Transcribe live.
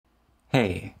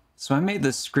Hey, so I made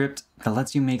this script that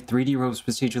lets you make 3D ropes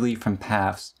procedurally from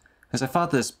paths, because I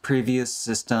thought this previous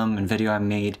system and video I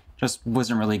made just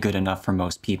wasn't really good enough for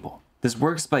most people. This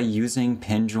works by using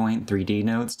PinJoint3D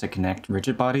nodes to connect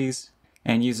RigidBodies,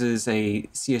 and uses a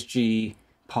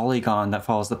CSGPolygon that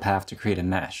follows the path to create a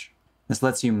mesh. This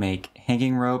lets you make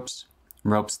hanging ropes,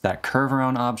 ropes that curve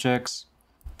around objects,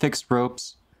 fixed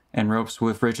ropes, and ropes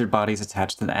with rigid bodies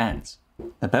attached to the ends.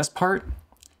 The best part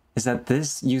is that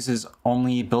this uses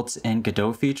only built-in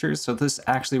Godot features, so this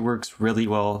actually works really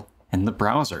well in the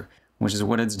browser, which is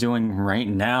what it's doing right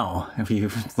now, if you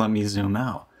let me zoom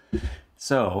out.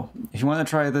 So, if you want to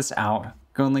try this out,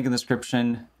 go and link in the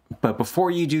description, but before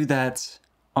you do that,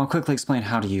 I'll quickly explain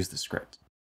how to use the script.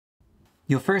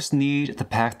 You'll first need the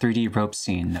Path3D rope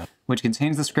scene node, which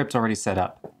contains the script already set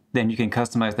up. Then you can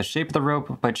customize the shape of the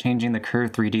rope by changing the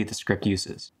curve 3D the script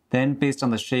uses. Then, based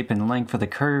on the shape and length of the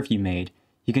curve you made,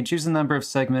 you can choose the number of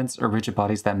segments or rigid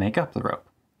bodies that make up the rope.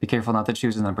 Be careful not to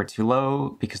choose a number too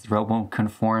low, because the rope won't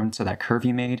conform to that curve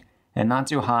you made, and not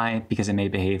too high, because it may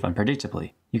behave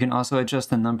unpredictably. You can also adjust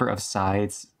the number of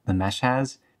sides the mesh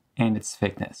has, and its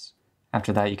thickness.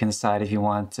 After that, you can decide if you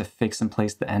want to fix and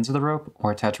place the ends of the rope,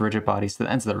 or attach rigid bodies to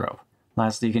the ends of the rope.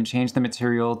 Lastly, you can change the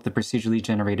material the procedurally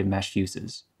generated mesh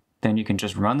uses. Then you can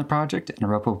just run the project, and a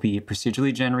rope will be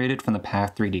procedurally generated from the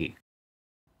Path3D.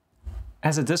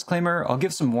 As a disclaimer, I'll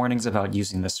give some warnings about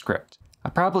using this script. I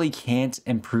probably can't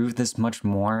improve this much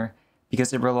more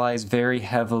because it relies very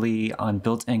heavily on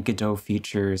built-in Godot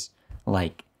features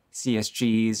like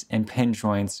CSGs and pin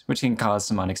joints, which can cause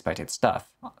some unexpected stuff.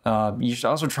 You should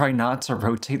also try not to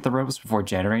rotate the ropes before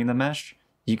generating the mesh.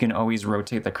 You can always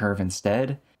rotate the curve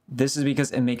instead. This is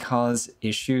because it may cause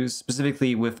issues,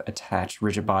 specifically with attached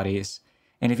rigid bodies,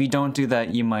 and if you don't do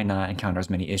that, you might not encounter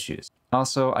as many issues.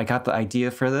 Also, I got the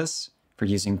idea for this for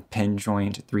using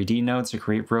PinJoint3D nodes to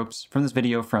create ropes from this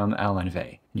video from Alan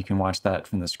Vey. You can watch that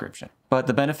from the description. But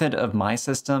the benefit of my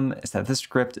system is that this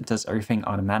script does everything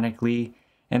automatically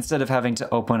instead of having to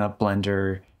open up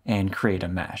Blender and create a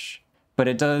mesh. But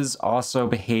it does also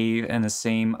behave in the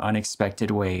same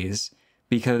unexpected ways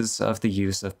because of the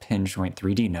use of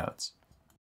PinJoint3D nodes.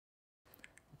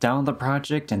 Download the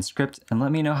project and script and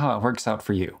let me know how it works out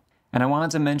for you. And I wanted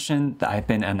to mention that I've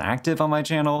been inactive on my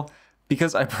channel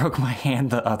because I broke my hand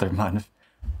the other month.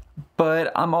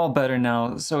 But I'm all better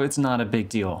now, so it's not a big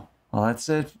deal. Well, that's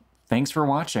it. Thanks for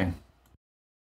watching.